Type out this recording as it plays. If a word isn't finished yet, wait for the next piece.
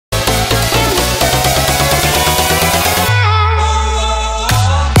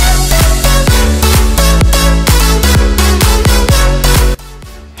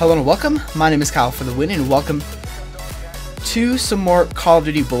Hello and welcome. My name is Kyle for the win, and welcome to some more Call of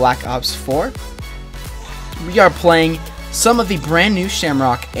Duty Black Ops 4. We are playing some of the brand new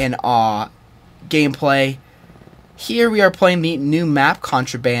Shamrock and gameplay. Here we are playing the new map,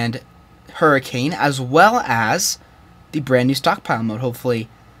 Contraband Hurricane, as well as the brand new stockpile mode. Hopefully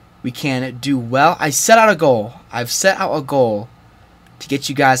we can do well. I set out a goal. I've set out a goal to get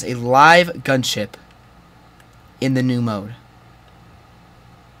you guys a live gunship in the new mode.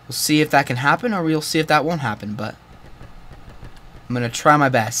 We'll see if that can happen, or we'll see if that won't happen, but I'm going to try my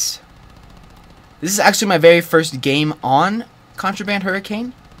best. This is actually my very first game on Contraband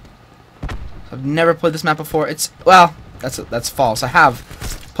Hurricane. I've never played this map before. Well, that's false. I have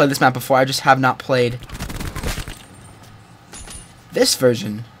played this map before. I just have not played this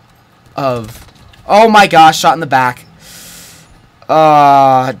version of... Oh my gosh, shot in the back.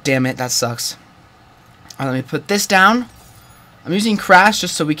 Damn it, that sucks. Alright, let me put this down. I'm using Crash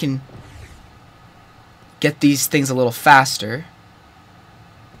just so we can get these things a little faster.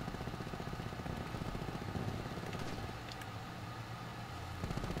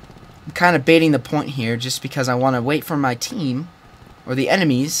 I'm kind of baiting the point here just because I want to wait for my team, or the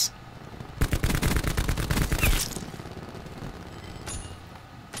enemies,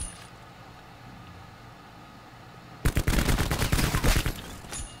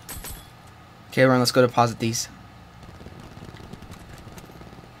 okay, everyone, let's go deposit these.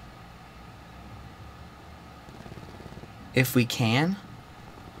 If we can.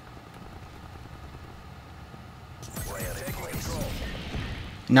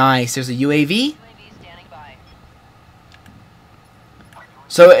 Nice, there's a UAV.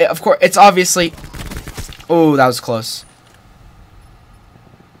 So, of course, it's obviously... Oh, that was close.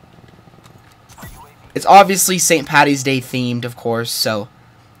 It's obviously St. Paddy's Day themed, of course, so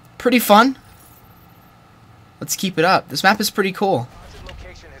pretty fun. Let's keep it up. This map is pretty cool.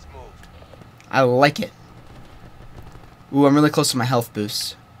 I like it. Ooh, I'm really close to my health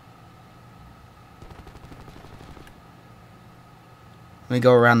boost. Let me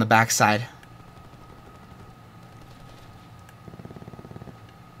go around the backside.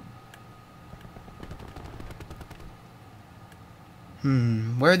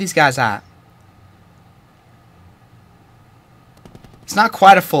 Where are these guys at? It's not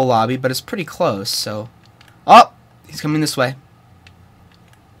quite a full lobby, but it's pretty close, so... Oh! He's coming this way.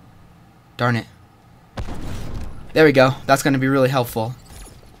 Darn it. There we go. That's going to be really helpful.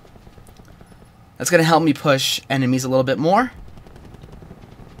 That's going to help me push enemies a little bit more.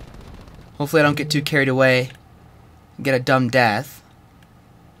 Hopefully I don't get too carried away and get a dumb death.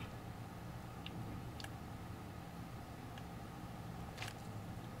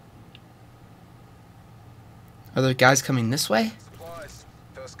 Are there guys coming this way? Supplies.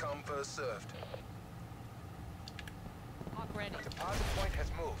 First come, first served. Deposit point has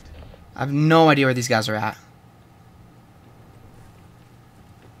moved. I have no idea where these guys are at.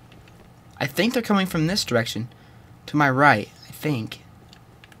 I think they're coming from this direction. To my right, I think.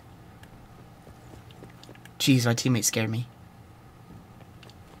 Jeez, my teammate scared me.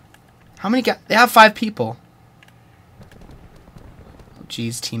 How many guys? They have 5 people. Oh,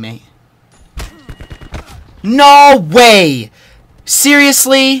 jeez, teammate. No way!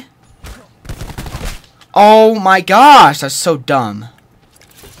 Seriously? Oh my gosh, that's so dumb.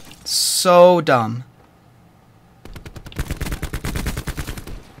 So dumb.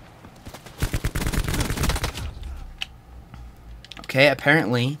 Okay,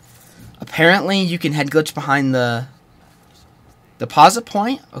 apparently you can head glitch behind the deposit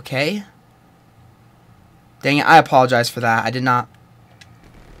point. Okay. Dang it, I apologize for that. I did not.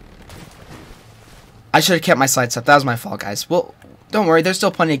 I should have kept my sights up. That was my fault, guys. Well, don't worry. There's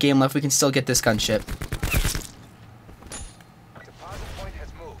still plenty of game left. We can still get this gunship. Deposit point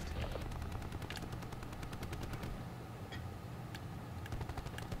has moved.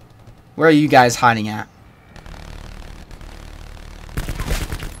 Where are you guys hiding at?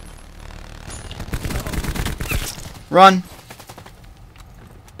 Run.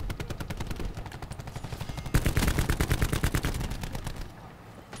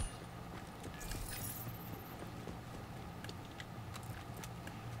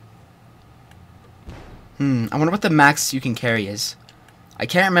 I wonder what the max you can carry is. I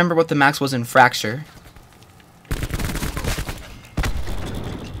can't remember what the max was in Fracture.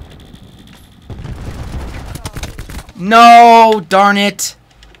 No, darn it.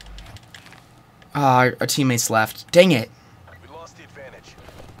 Our teammates left. Dang it. We lost the advantage.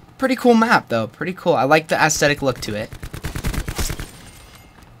 Pretty cool map, though. Pretty cool. I like the aesthetic look to it.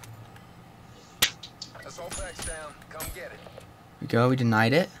 Assault packs down. Come get it. Here we go. We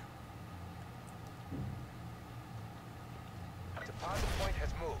denied it. Deposit point has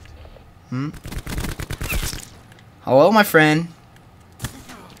moved. Hello, my friend.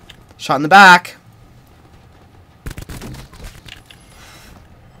 Shot in the back.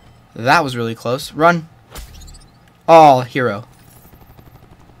 That was really close. Run. Oh, hero.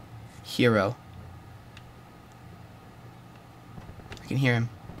 Hero. I can hear him.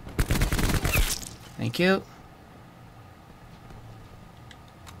 Thank you.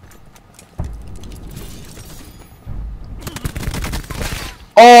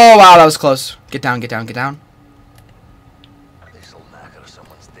 Oh, wow, that was close. Get down, get down, get down. This'll knacker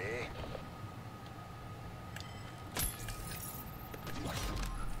someone's day.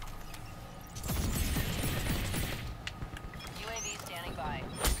 UAV standing by.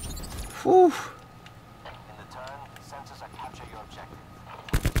 Whew. In the turn, sensors are capture your objective.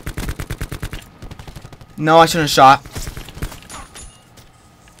 No, I shouldn't have shot.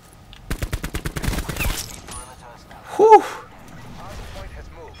 Whew. Deposit point has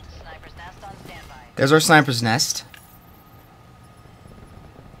moved. Sniper's nest on standby. There's our sniper's nest.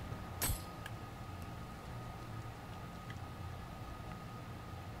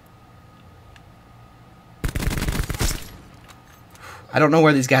 I don't know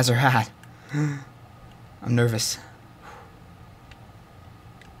where these guys are at. I'm nervous.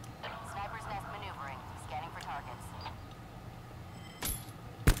 Sniper's nest maneuvering. Scanning for targets.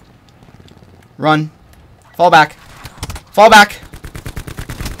 Run. Fall back. Fall back.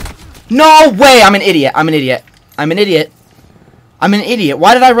 No way! I'm an idiot. I'm an idiot. I'm an idiot. I'm an idiot.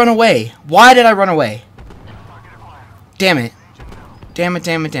 Why did I run away? Why did I run away? Damn it. Damn it,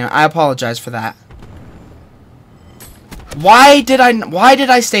 damn it, damn it. I apologize for that. Why did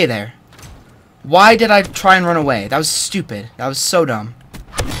I stay there? Why did I try and run away? That was stupid. That was so dumb.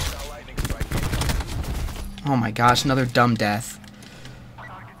 Oh my gosh, another dumb death.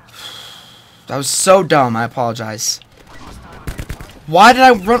 That was so dumb. I apologize. Why did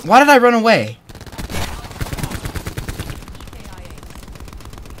I run away?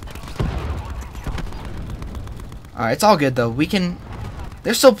 Alright, it's all good though. We can...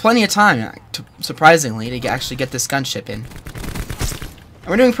 There's still plenty of time, surprisingly, to actually get this gunship in. And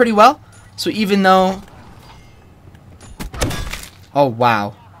we're doing pretty well. So even though... Oh,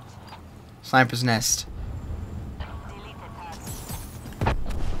 wow. Sniper's nest.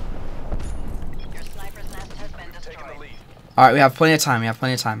 Your sniper's nest has been Taking the destroyed. lead. Alright, we have plenty of time. We have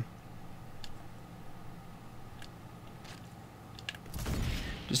plenty of time.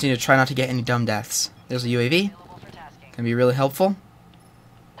 Just need to try not to get any dumb deaths. There's a UAV. Available for tasking. Can be really helpful.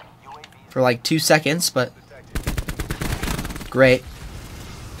 For like 2 seconds, but... Great.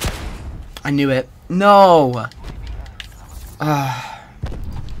 I knew it. No!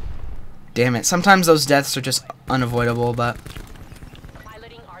 Damn it. Sometimes those deaths are just unavoidable, but...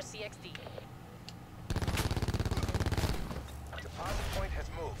 Piloting RCXD. Deposit point has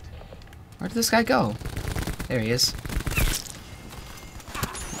moved. Where did this guy go? There he is.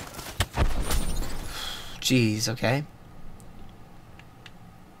 Jeez, okay.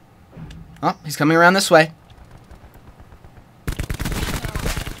 Oh, he's coming around this way.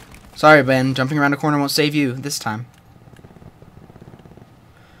 Sorry, Ben. Jumping around a corner won't save you this time.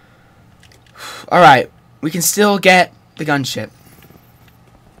 Alright. We can still get the gunship.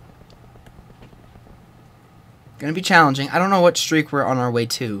 Gonna be challenging. I don't know what streak we're on our way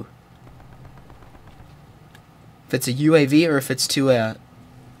to. If it's a UAV or if it's to a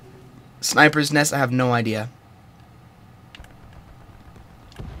sniper's nest, I have no idea.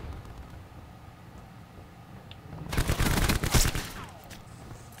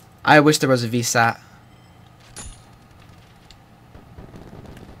 I wish there was a VSAT.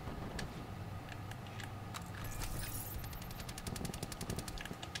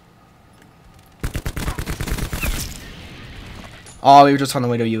 Oh, we were just on the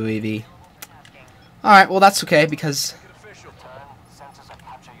way to UAV. Alright, well that's okay because... Get official. Turn, sensors are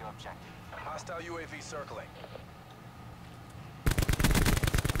capture your objective. Hostile UAV circling.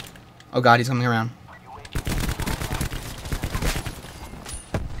 Oh god, he's coming around.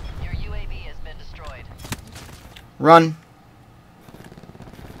 Your UAV has been destroyed. Run.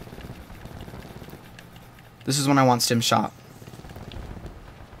 This is when I want stim shot.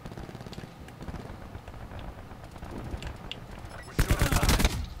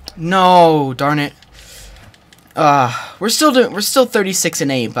 No, darn it. We're still 36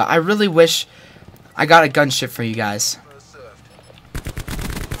 and 8, but I really wish I got a gunship for you guys. First served.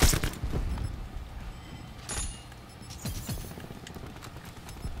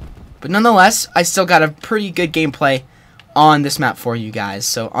 But nonetheless, I still got a pretty good gameplay on this map for you guys.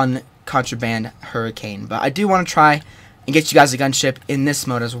 So on Contraband Hurricane. But I do want to try and get you guys a gunship in this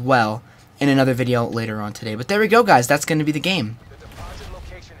mode as well in another video later on today. But there we go, guys. That's going to be the game. The deposit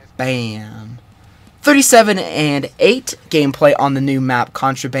location is Bam. 37-8 gameplay on the new map,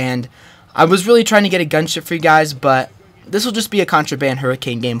 Contraband. I was really trying to get a gunship for you guys, but this will just be a Contraband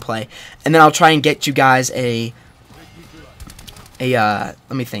Hurricane gameplay. And then I'll try and get you guys let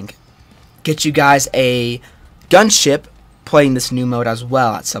me think. Get you guys a gunship playing this new mode as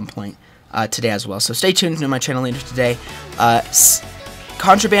well at some point today as well. So stay tuned to my channel later today.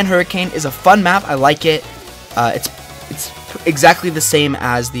 Contraband Hurricane is a fun map. I like it. It's exactly the same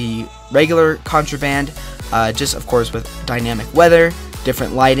as the regular Contraband, just of course with dynamic weather,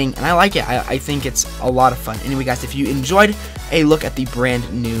 different lighting, and I like it. I think it's a lot of fun. Anyway, guys, if you enjoyed a look at the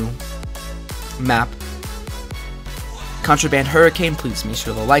brand new map, Contraband Hurricane, please make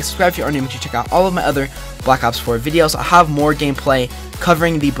sure to like, subscribe if you are new, make sure to check out all of my other Black Ops 4 videos. I'll have more gameplay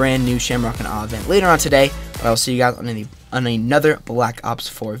covering the brand new Shamrock and Awe event later on today, but I'll see you guys on another Black Ops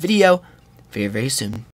 4 video very, very soon.